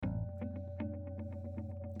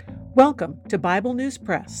Welcome to Bible News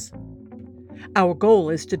Press. Our goal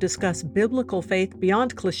is to discuss biblical faith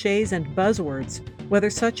beyond cliches and buzzwords, whether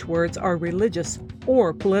such words are religious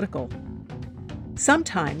or political.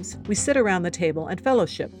 Sometimes we sit around the table and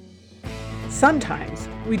fellowship. Sometimes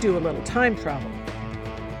we do a little time travel.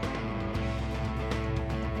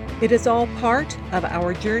 It is all part of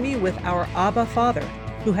our journey with our Abba Father,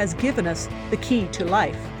 who has given us the key to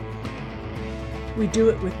life. We do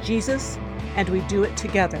it with Jesus, and we do it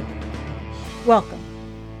together. Welcome.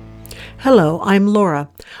 Hello, I'm Laura.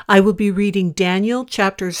 I will be reading Daniel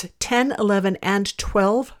chapters 10, 11, and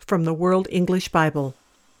 12 from the World English Bible.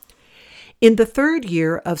 In the 3rd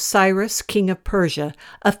year of Cyrus, king of Persia,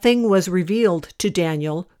 a thing was revealed to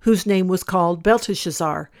Daniel, whose name was called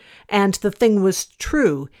Belteshazzar, and the thing was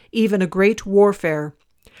true, even a great warfare.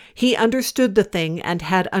 He understood the thing and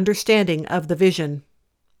had understanding of the vision.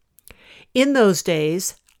 In those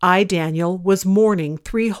days, I, Daniel, was mourning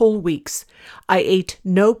 3 whole weeks. I ate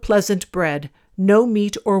no pleasant bread, no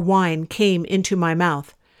meat or wine came into my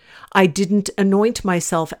mouth. I didn't anoint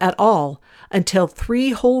myself at all until 3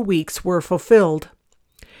 whole weeks were fulfilled.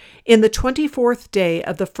 In the 24th day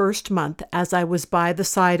of the 1st month, as I was by the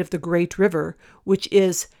side of the great river, which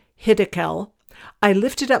is Hiddekel, I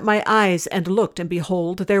lifted up my eyes and looked, and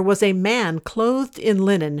behold, there was a man clothed in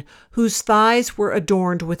linen, whose thighs were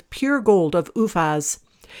adorned with pure gold of Uphaz.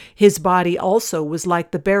 His body also was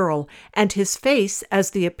like the beryl, and his face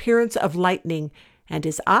as the appearance of lightning, and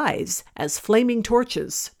his eyes as flaming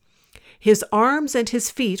torches. His arms and his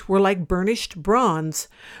feet were like burnished bronze.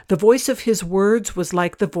 The voice of his words was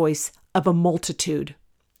like the voice of a multitude.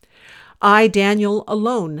 I, Daniel,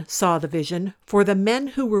 alone saw the vision, for the men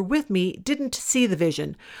who were with me didn't see the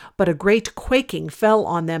vision, but a great quaking fell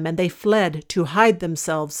on them, and they fled to hide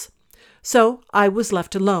themselves. So I was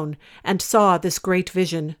left alone, and saw this great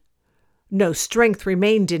vision. No strength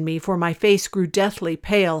remained in me, for my face grew deathly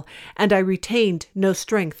pale, and I retained no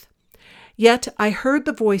strength. Yet I heard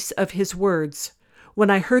the voice of his words.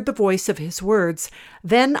 When I heard the voice of his words,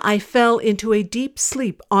 then I fell into a deep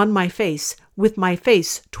sleep on my face, with my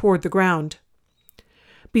face toward the ground.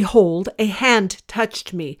 Behold, a hand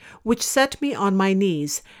touched me, which set me on my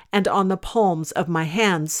knees, and on the palms of my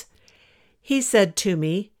hands. He said to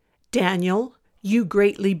me, Daniel, you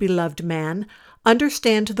greatly beloved man,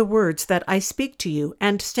 understand the words that I speak to you,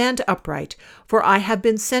 and stand upright, for I have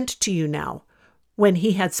been sent to you now. When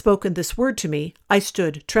he had spoken this word to me, I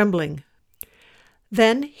stood trembling.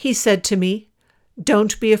 Then he said to me,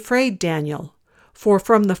 Don't be afraid, Daniel, for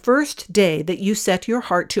from the first day that you set your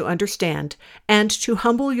heart to understand, and to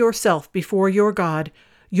humble yourself before your God,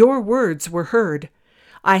 your words were heard.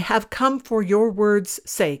 I have come for your words'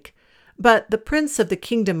 sake. But the prince of the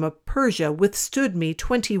kingdom of Persia withstood me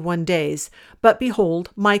 21 days. But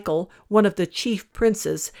behold, Michael, one of the chief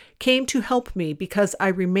princes, came to help me because I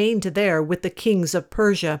remained there with the kings of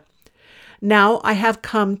Persia. Now I have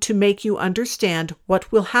come to make you understand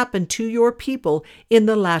what will happen to your people in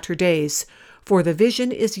the latter days, for the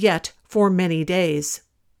vision is yet for many days.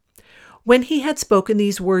 When he had spoken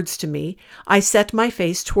these words to me, I set my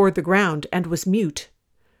face toward the ground and was mute.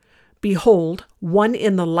 Behold, one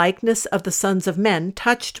in the likeness of the sons of men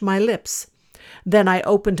touched my lips. Then I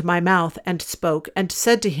opened my mouth and spoke, and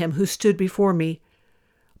said to him who stood before me,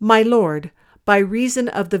 My Lord, by reason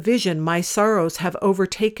of the vision my sorrows have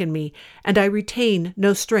overtaken me, and I retain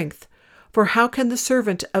no strength. For how can the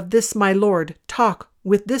servant of this my Lord talk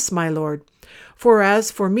with this my Lord? For as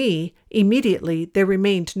for me, immediately there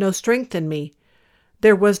remained no strength in me.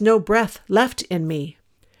 There was no breath left in me.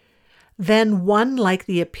 Then one like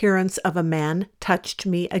the appearance of a man touched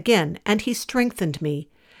me again, and he strengthened me.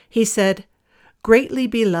 He said, Greatly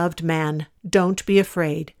beloved man, don't be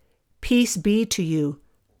afraid. Peace be to you.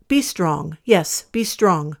 Be strong, yes, be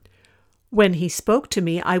strong. When he spoke to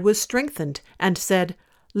me, I was strengthened, and said,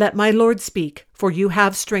 Let my Lord speak, for you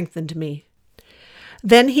have strengthened me.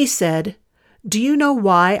 Then he said, Do you know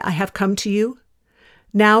why I have come to you?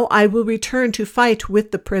 Now I will return to fight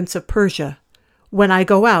with the prince of Persia. When I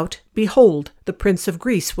go out, behold, the prince of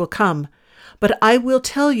Greece will come. But I will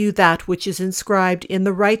tell you that which is inscribed in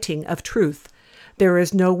the writing of truth. There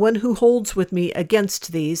is no one who holds with me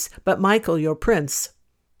against these, but Michael your prince.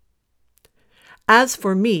 As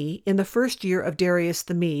for me, in the 1st year of Darius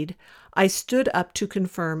the Mede, I stood up to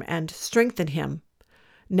confirm and strengthen him.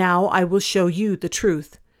 Now I will show you the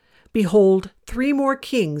truth. Behold, 3 more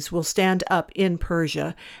kings will stand up in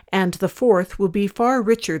Persia, and the 4th will be far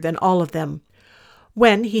richer than all of them.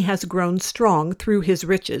 When he has grown strong through his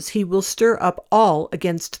riches, he will stir up all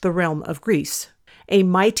against the realm of Greece. A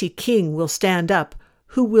mighty king will stand up,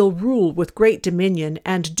 who will rule with great dominion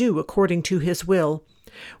and do according to his will.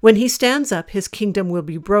 When he stands up, his kingdom will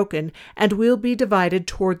be broken, and will be divided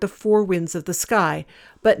toward the four winds of the sky,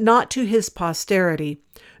 but not to his posterity,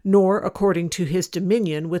 nor according to his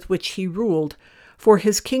dominion with which he ruled, for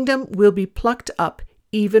his kingdom will be plucked up,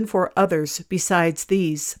 even for others besides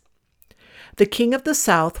these. The king of the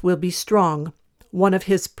south will be strong. One of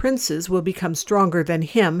his princes will become stronger than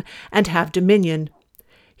him, and have dominion.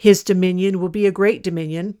 His dominion will be a great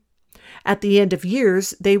dominion. At the end of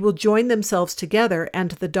years, they will join themselves together,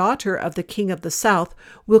 and the daughter of the king of the south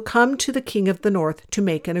will come to the king of the north to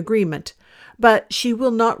make an agreement. But she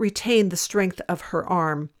will not retain the strength of her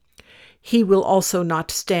arm. He will also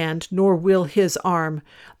not stand, nor will his arm,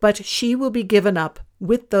 but she will be given up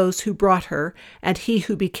with those who brought her, and he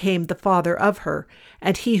who became the father of her,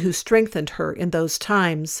 and he who strengthened her in those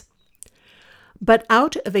times. But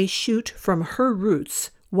out of a shoot from her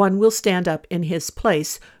roots, one will stand up in his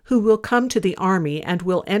place, who will come to the army, and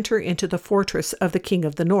will enter into the fortress of the king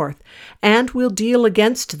of the north, and will deal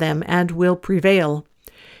against them, and will prevail.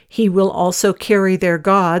 He will also carry their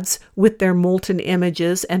gods, with their molten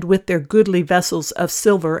images, and with their goodly vessels of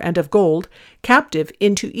silver and of gold, captive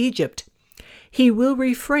into Egypt. He will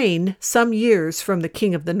refrain some years from the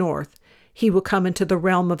king of the north. He will come into the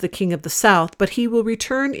realm of the king of the south, but he will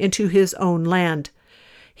return into his own land.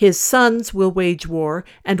 His sons will wage war,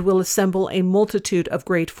 and will assemble a multitude of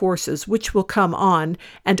great forces, which will come on,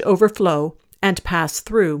 and overflow, and pass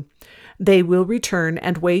through. They will return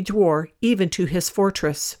and wage war, even to his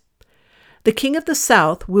fortress. The king of the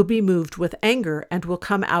south will be moved with anger, and will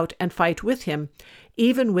come out and fight with him,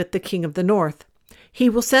 even with the king of the north. He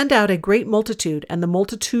will send out a great multitude, and the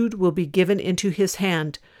multitude will be given into his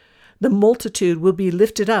hand. The multitude will be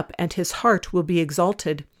lifted up, and his heart will be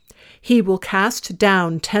exalted. He will cast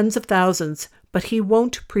down tens of thousands, but he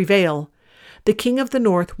won't prevail. The king of the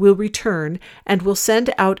north will return, and will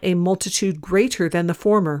send out a multitude greater than the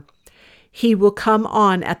former. He will come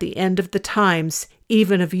on at the end of the times,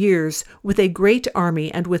 even of years, with a great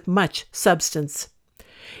army and with much substance.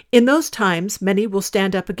 In those times many will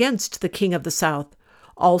stand up against the king of the south.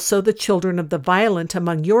 Also the children of the violent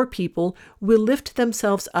among your people will lift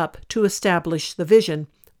themselves up to establish the vision,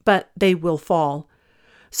 but they will fall.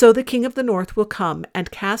 So the king of the north will come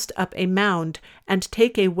and cast up a mound and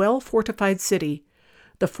take a well-fortified city.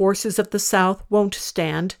 The forces of the south won't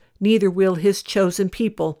stand, neither will his chosen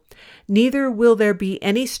people, neither will there be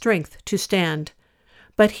any strength to stand.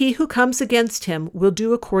 But he who comes against him will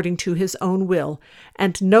do according to his own will,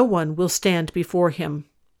 and no one will stand before him.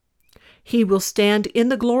 He will stand in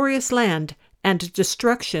the glorious land, and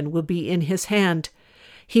destruction will be in his hand.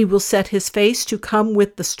 He will set his face to come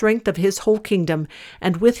with the strength of his whole kingdom,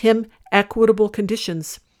 and with him equitable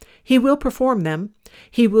conditions. He will perform them.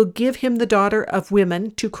 He will give him the daughter of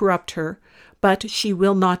women to corrupt her, but she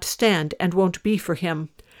will not stand and won't be for him.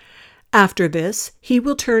 After this, he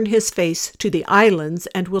will turn his face to the islands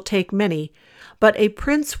and will take many, but a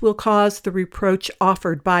prince will cause the reproach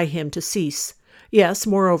offered by him to cease. Yes,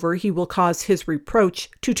 moreover, he will cause his reproach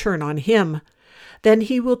to turn on him. Then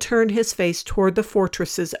he will turn his face toward the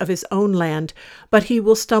fortresses of his own land, but he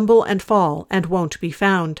will stumble and fall, and won't be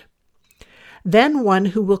found. Then one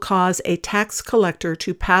who will cause a tax collector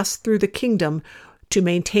to pass through the kingdom to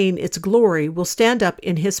maintain its glory will stand up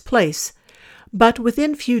in his place. But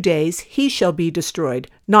within few days he shall be destroyed,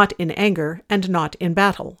 not in anger, and not in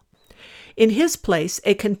battle. In his place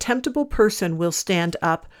a contemptible person will stand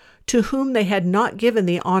up, to whom they had not given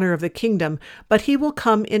the honor of the kingdom, but he will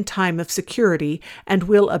come in time of security, and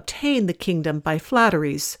will obtain the kingdom by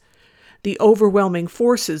flatteries. The overwhelming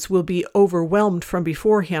forces will be overwhelmed from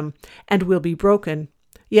before him, and will be broken.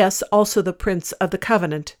 Yes, also the prince of the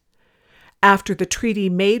covenant. After the treaty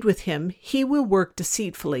made with him, he will work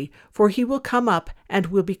deceitfully, for he will come up and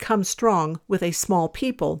will become strong with a small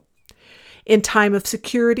people. In time of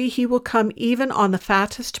security he will come even on the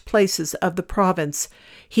fattest places of the province.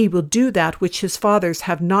 He will do that which his fathers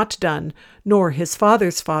have not done, nor his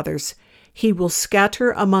fathers' fathers. He will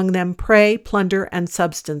scatter among them prey, plunder, and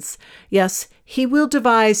substance. Yes, he will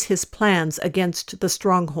devise his plans against the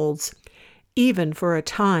strongholds, even for a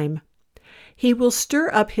time. He will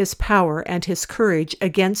stir up his power and his courage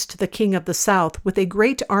against the king of the south with a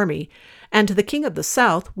great army, and the king of the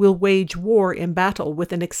south will wage war in battle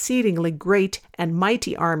with an exceedingly great and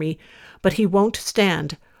mighty army, but he won't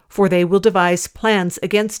stand, for they will devise plans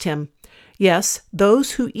against him. Yes,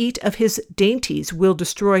 those who eat of his dainties will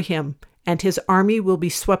destroy him, and his army will be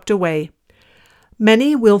swept away.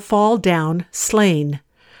 Many will fall down slain.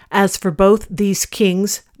 As for both these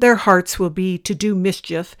kings, their hearts will be to do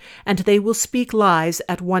mischief, and they will speak lies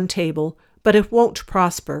at one table, but it won't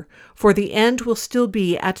prosper, for the end will still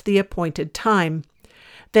be at the appointed time.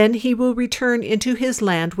 Then he will return into his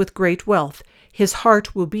land with great wealth. His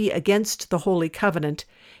heart will be against the holy covenant.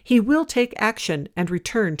 He will take action and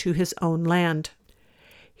return to his own land.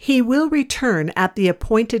 He will return at the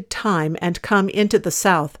appointed time and come into the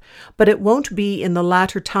south, but it won't be in the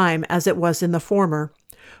latter time as it was in the former.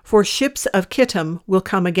 For ships of Kittim will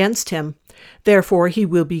come against him. Therefore he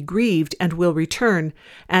will be grieved and will return,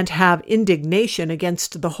 and have indignation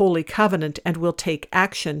against the holy covenant, and will take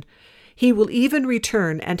action. He will even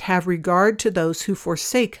return and have regard to those who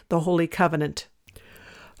forsake the holy covenant.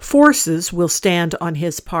 Forces will stand on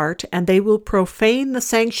his part, and they will profane the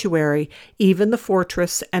sanctuary, even the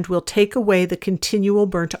fortress, and will take away the continual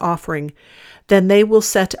burnt offering. Then they will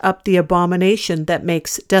set up the abomination that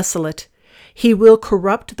makes desolate. He will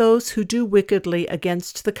corrupt those who do wickedly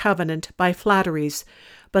against the covenant by flatteries,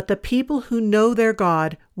 but the people who know their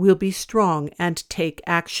God will be strong and take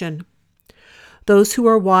action. Those who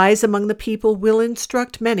are wise among the people will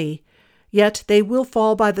instruct many, yet they will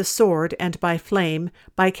fall by the sword and by flame,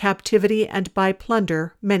 by captivity and by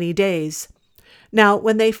plunder many days. Now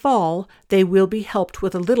when they fall, they will be helped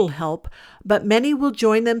with a little help, but many will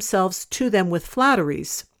join themselves to them with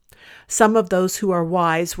flatteries. Some of those who are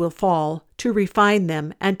wise will fall, to refine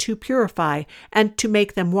them, and to purify, and to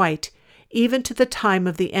make them white, even to the time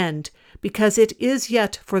of the end, because it is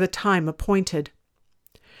yet for the time appointed.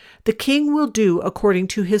 The king will do according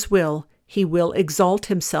to his will. He will exalt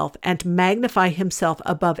himself and magnify himself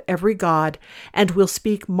above every god, and will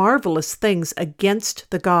speak marvelous things against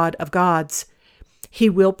the God of gods. He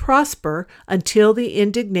will prosper until the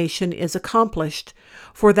indignation is accomplished,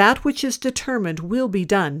 for that which is determined will be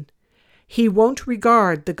done. He won't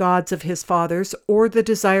regard the gods of his fathers or the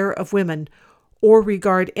desire of women, or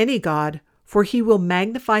regard any god, for he will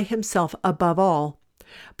magnify himself above all.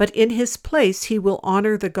 But in his place he will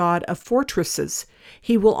honor the God of fortresses.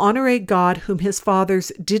 He will honor a God whom his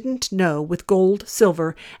fathers didn't know with gold,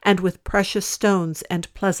 silver, and with precious stones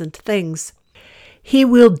and pleasant things. He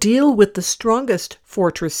will deal with the strongest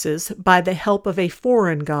fortresses by the help of a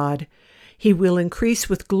foreign god. He will increase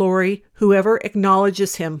with glory whoever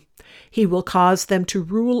acknowledges him. He will cause them to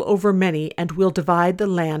rule over many, and will divide the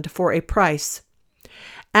land for a price.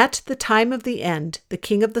 At the time of the end, the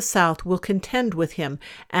king of the south will contend with him,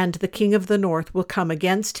 and the king of the north will come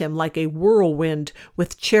against him like a whirlwind,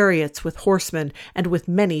 with chariots, with horsemen, and with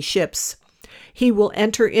many ships. He will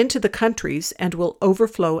enter into the countries, and will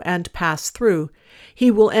overflow and pass through.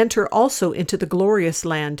 He will enter also into the glorious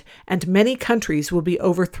land, and many countries will be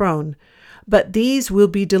overthrown. But these will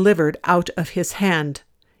be delivered out of his hand: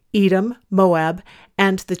 Edom, Moab,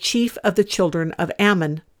 and the chief of the children of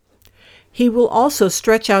Ammon. He will also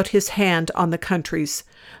stretch out his hand on the countries.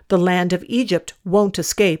 The land of Egypt won't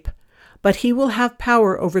escape, but he will have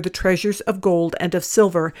power over the treasures of gold and of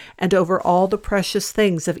silver, and over all the precious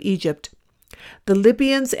things of Egypt. The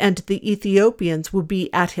Libyans and the Ethiopians will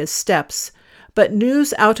be at his steps, but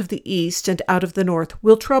news out of the east and out of the north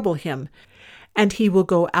will trouble him, and he will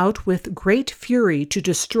go out with great fury to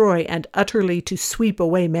destroy and utterly to sweep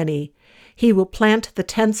away many. He will plant the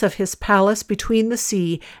tents of his palace between the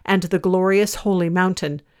sea and the glorious holy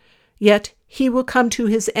mountain. Yet he will come to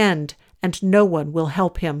his end, and no one will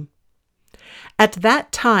help him. At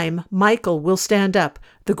that time Michael will stand up,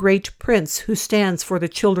 the great prince who stands for the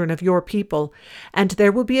children of your people, and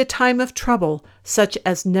there will be a time of trouble, such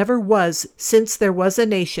as never was since there was a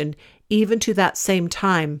nation, even to that same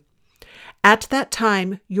time. At that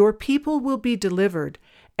time your people will be delivered,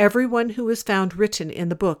 everyone who is found written in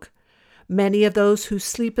the book. Many of those who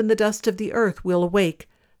sleep in the dust of the earth will awake,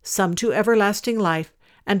 some to everlasting life,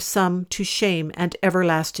 and some to shame and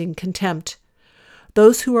everlasting contempt.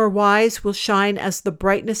 Those who are wise will shine as the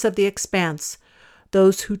brightness of the expanse.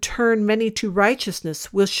 Those who turn many to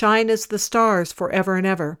righteousness will shine as the stars forever and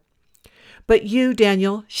ever. But you,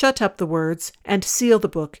 Daniel, shut up the words and seal the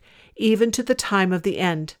book, even to the time of the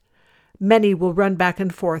end. Many will run back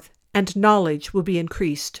and forth, and knowledge will be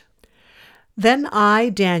increased. Then I,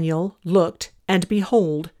 Daniel, looked, and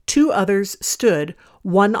behold, 2 others stood,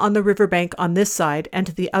 one on the riverbank on this side, and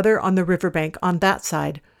the other on the riverbank on that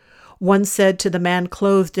side. One said to the man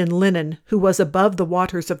clothed in linen, who was above the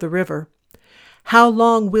waters of the river, "How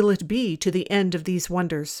long will it be to the end of these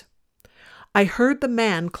wonders?" I heard the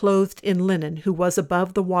man clothed in linen, who was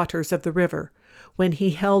above the waters of the river, when he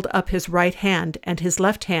held up his right hand and his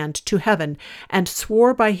left hand to heaven, and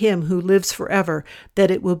swore by him who lives forever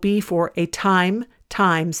that it will be for a time,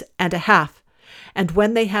 times, and a half. And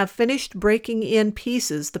when they have finished breaking in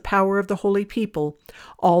pieces the power of the holy people,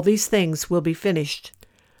 all these things will be finished.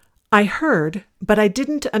 I heard, but I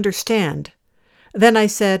didn't understand. Then I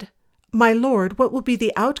said, "My Lord, what will be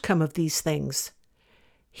the outcome of these things?"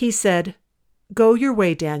 He said, "Go your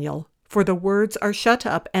way, Daniel, for the words are shut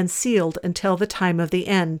up and sealed until the time of the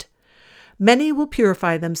end. Many will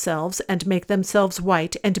purify themselves and make themselves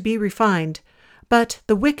white and be refined. But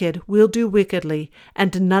the wicked will do wickedly,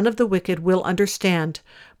 and none of the wicked will understand,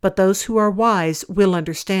 but those who are wise will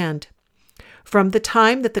understand. From the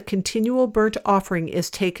time that the continual burnt offering is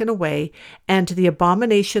taken away, and the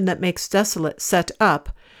abomination that makes desolate set up,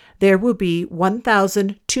 there will be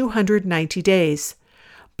 1,290 days.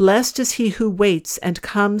 Blessed is he who waits and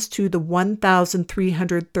comes to the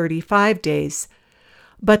 1,335 days.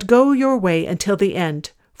 But go your way until the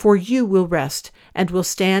end, for you will rest, and will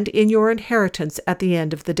stand in your inheritance at the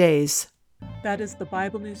end of the days." That is the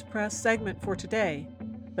Bible News Press segment for today,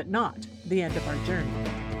 but not the end of our journey.